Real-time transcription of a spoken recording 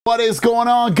What is going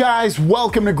on, guys?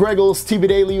 Welcome to Greggles TV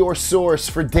Daily, your source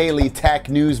for daily tech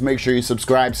news. Make sure you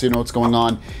subscribe so you know what's going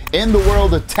on in the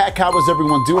world of tech. How is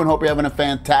everyone doing? Hope you're having a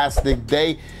fantastic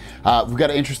day. We've got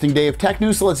an interesting day of tech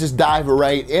news, so let's just dive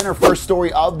right in. Our first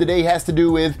story of the day has to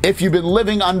do with if you've been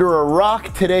living under a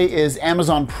rock. Today is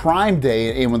Amazon Prime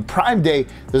Day, and with Prime Day,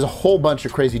 there's a whole bunch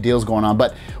of crazy deals going on,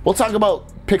 but we'll talk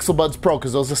about Pixel Buds Pro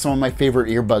because those are some of my favorite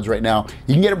earbuds right now.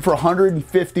 You can get them for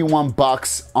 151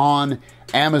 bucks on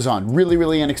Amazon.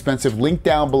 Really inexpensive. Link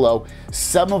down below.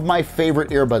 Some of my favorite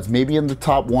earbuds, maybe in the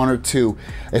top one or two,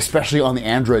 especially on the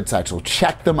Android side. So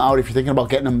check them out if you're thinking about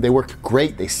getting them. They work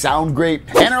great. They sound great.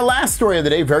 And our last story of the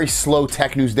day, very slow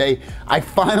tech news day. I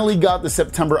finally got the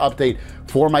September update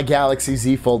for my Galaxy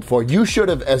Z Fold 4. You should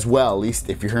have as well, at least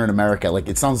if you're here in America. Like,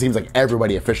 it seems like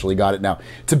everybody officially got it now.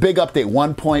 It's a big update,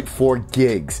 1.4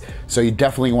 gigs. So you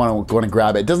definitely want to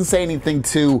grab it. It doesn't say anything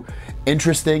too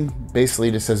interesting. Basically,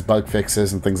 it just says bug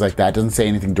fixes and things like that. It doesn't say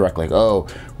anything direct like, oh,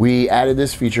 we added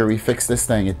this feature, we fixed this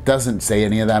thing. It doesn't say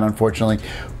any of that, unfortunately.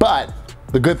 But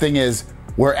the good thing is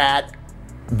we're at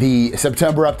the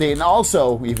September update, and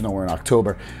also, even though we're in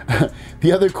October,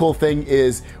 the other cool thing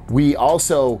is we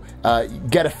also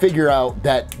get to figure out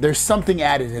that there's something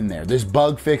added in there. There's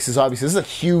bug fixes, obviously. This is a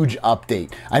huge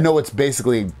update. I know it's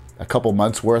basically a couple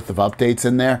months worth of updates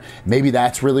in there. Maybe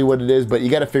that's really what it is, but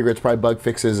you got to figure it's probably bug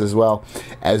fixes as well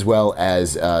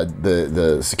as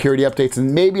the security updates,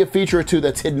 and maybe a feature or two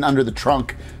that's hidden under the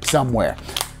trunk somewhere.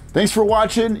 Thanks for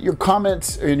watching. Your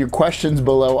comments and your questions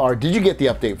below are, did you get the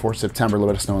update for September?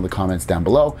 Let us know in the comments down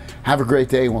below. Have a great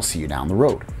day, and we'll see you down the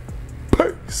road.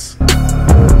 Peace.